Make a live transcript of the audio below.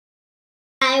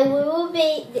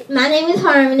My name is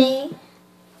Harmony.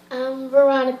 I'm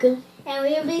Veronica. And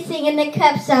we will be singing the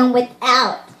cup song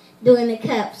without doing the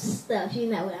cup stuff. You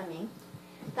know what I mean.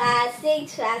 5,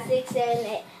 6, 5, 6, 7,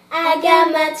 8. I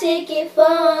got my ticket for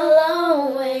a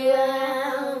long way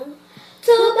round.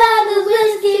 2 bottles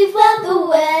whiskey for the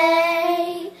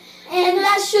way. And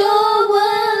I sure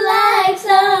would like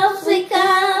some sweet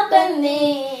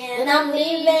company. And I'm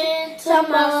leaving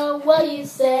tomorrow, what you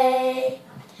say?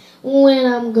 When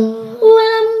I'm gone, when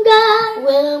I'm gone,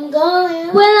 when I'm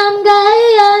going, when I'm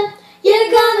gone,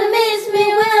 you're gonna miss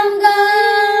me when I'm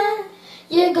gone.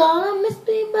 You're gonna miss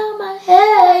me by my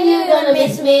hair. You're gonna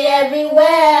miss me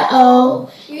everywhere.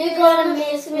 Oh, you're gonna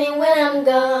miss me when I'm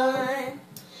gone.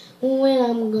 When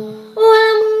I'm gone, when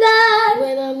I'm gone,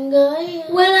 when I'm going,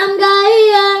 when I'm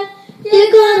gone,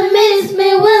 you're gonna miss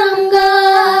me when I'm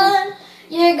gone.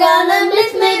 You're gonna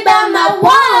miss me by my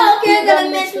walk. You're gonna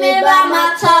miss me by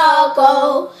my talk.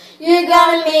 Oh, you're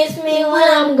gonna miss me when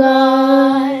I'm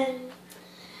gone.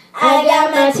 I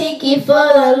got my ticket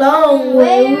for the long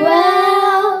way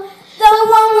round. The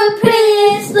one with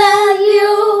prettiest like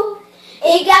you.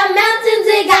 It got mountains,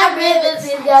 it got rivers,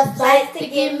 it got sights to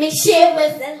give me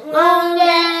shivers. As long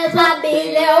as I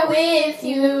be there with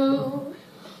you.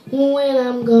 When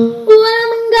I'm gone, when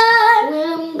I'm gone, when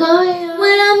I'm going,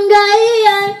 when I'm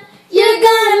gone, you're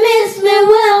gonna miss me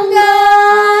when I'm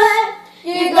gone.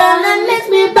 You're gonna miss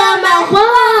me by my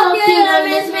walk. You're gonna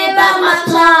miss me by my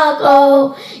talk.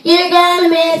 Oh, you're gonna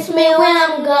miss me when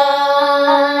I'm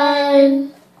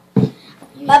gone.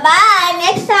 Bye-bye.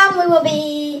 Next time we will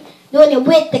be doing it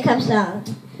with the cup song.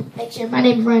 Make sure my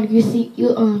name is Ryan.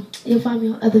 You'll find me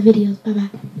on other videos. Bye-bye.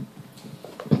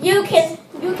 You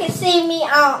can see me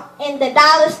in the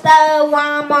dollar store,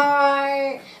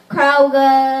 Walmart,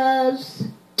 Kroger's.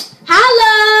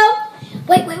 Hello!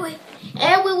 Wait.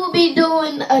 And we will be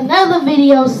doing another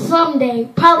video someday,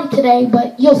 probably today,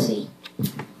 but you'll see.